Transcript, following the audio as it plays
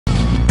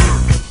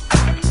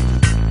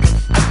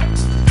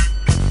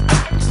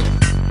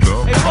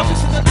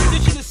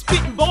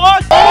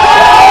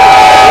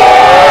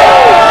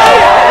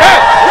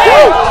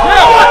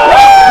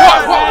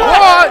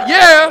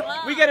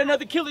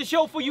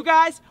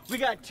guys, we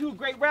got two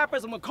great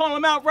rappers. I'm gonna call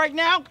them out right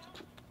now.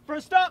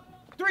 First up,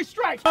 3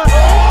 Strikes. Next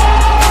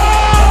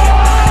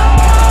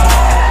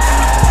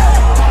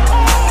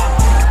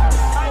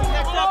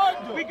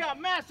up, we got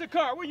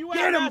Massacre. Where you at?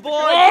 Get him, boy!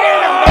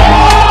 Get him,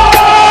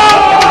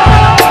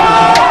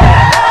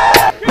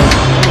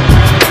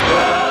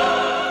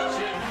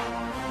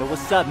 Yo,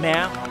 what's up,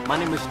 man? My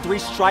name is 3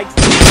 Strikes.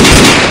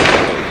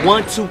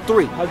 1, 2,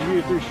 3. How'd you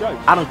get 3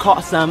 strikes? I done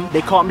caught some.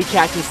 They caught me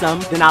catching some.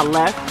 Then I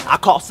left. I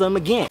caught some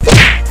again.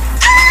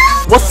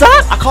 What's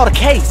up? I caught a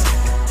case.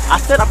 I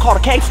said I caught a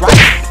case, right?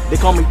 They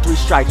call me 3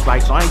 Strikes,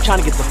 right? So I ain't trying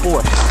to get the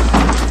 4th.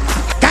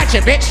 Gotcha,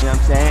 bitch. You know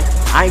what I'm saying?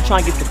 I ain't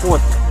trying to get the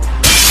 4th.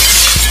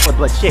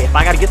 But shit, if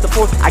I gotta get the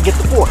 4th, I get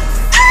the 4th.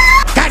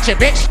 Gotcha,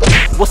 bitch.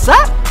 What's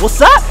up? What's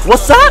up?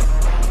 What's up?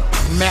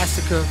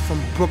 Massacre from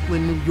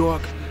Brooklyn, New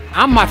York.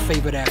 I'm my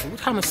favorite rapper.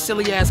 What kind of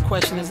silly ass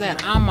question is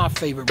that? I'm my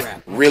favorite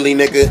rapper. Really,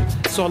 nigga?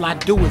 That's all I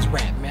do is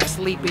rap, man.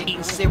 Sleeping,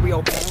 eating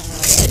cereal.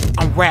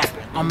 I'm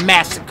rapping. I'm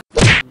Massacre.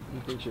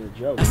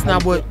 That's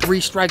not what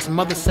 3 Strikes'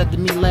 mother said to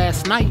me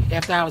last night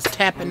after I was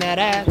tapping that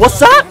ass.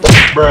 What's up?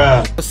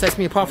 Bruh. What sets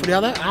me apart from the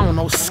other? I don't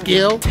know.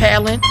 Skill,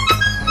 talent.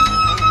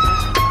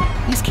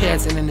 These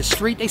cats ain't in the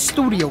street. They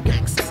studio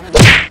gangsters.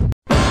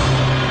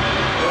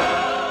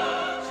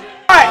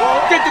 Alright,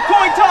 did the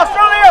coin toss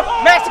earlier.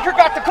 Massacre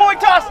got the coin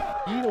toss.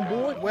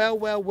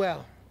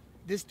 Well.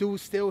 This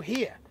dude's still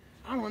here.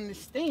 I don't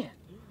understand.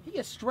 He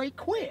a straight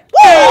queer.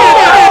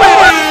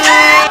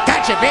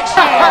 Gotcha, bitch.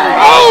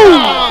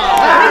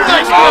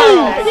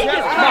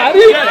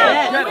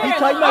 He's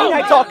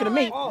not talking to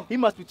me. He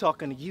must be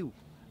talking to you.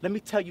 Let me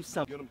tell you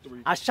something.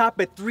 I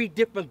shop at 3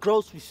 different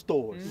grocery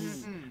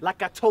stores.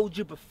 Like I told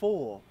you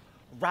before.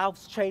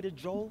 Ralph's Trader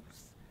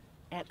Joe's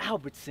and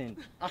Albertson.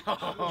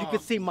 You can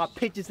see my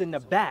pictures in the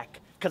back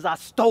because I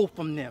stole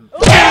from them.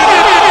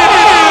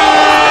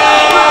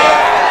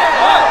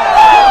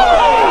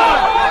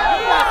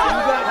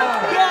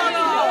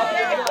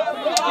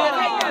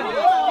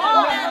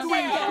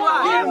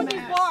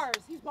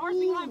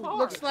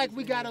 Looks like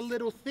we got a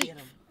little thief,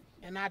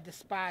 and I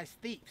despise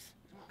thieves,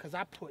 cause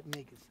I put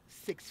niggas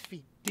 6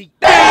 feet deep.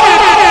 They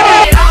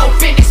call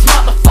me 3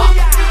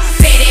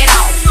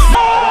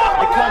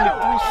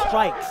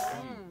 Strikes.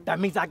 That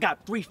means I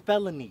got 3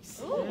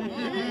 felonies.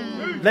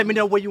 Let me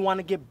know where you want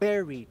to get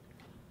buried.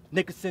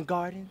 Nicholson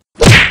Gardens,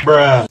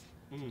 Bruh.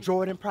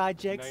 Jordan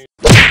Projects,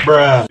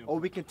 Bruh. or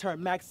we can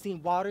turn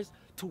Maxine Waters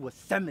to a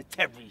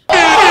cemetery.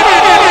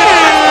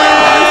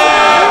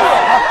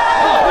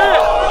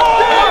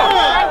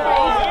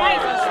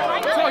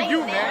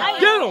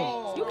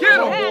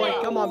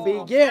 Come on,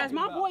 B. Yeah. That's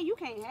my boy. You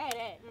can't have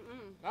that.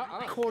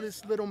 I call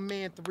this little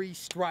man 3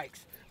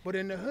 Strikes, but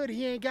in the hood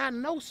he ain't got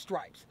no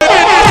stripes.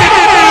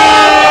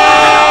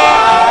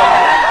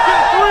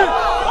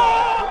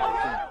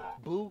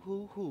 Boo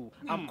hoo hoo.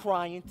 I'm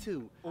crying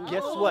too.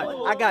 Guess what?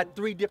 I got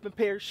 3 different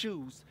pair of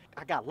shoes.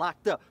 I got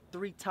locked up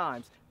 3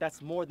 times. That's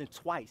more than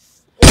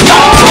twice.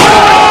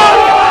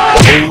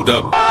 Hold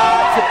up.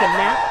 I took a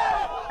nap.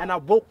 And I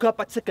woke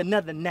up, I took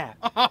another nap.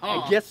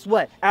 And guess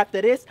what?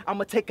 After this, I'm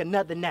gonna take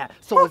another nap.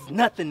 So it's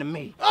nothing to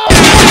me. Night.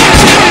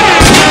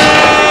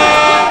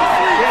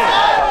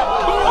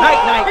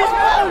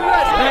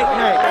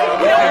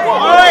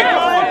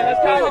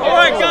 All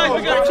right, guys,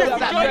 we gotta check the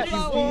judges.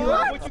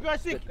 What you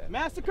guys think?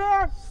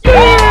 Massacre?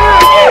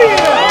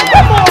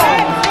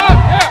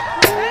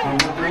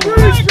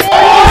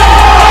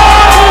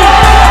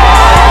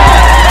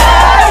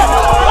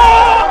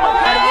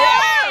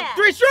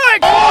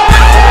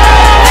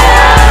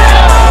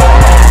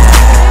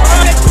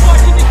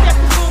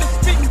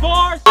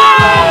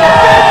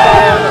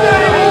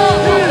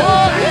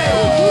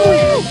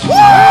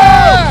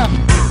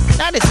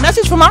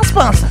 Message from our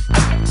sponsor.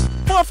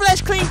 For a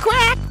fresh, clean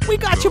crack, we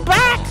got your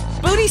back.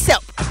 Booty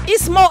soap.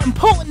 It's more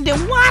important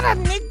than water,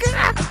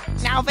 nigga.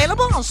 Now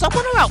available on Soap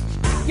on the Road.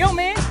 Yo,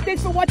 man,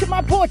 thanks for watching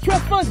my Poor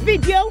Trust Funds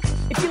video.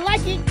 If you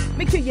like it,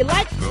 make sure you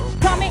like,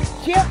 comment,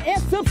 share,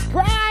 and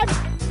subscribe.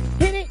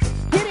 Hit it.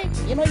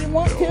 You know you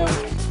want to.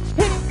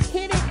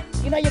 Hit it.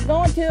 You know you're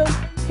going to.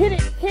 Hit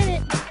it.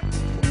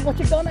 What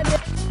you gonna do?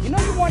 You know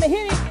you want to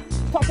hit it.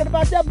 Talking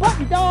about that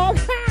button, dog.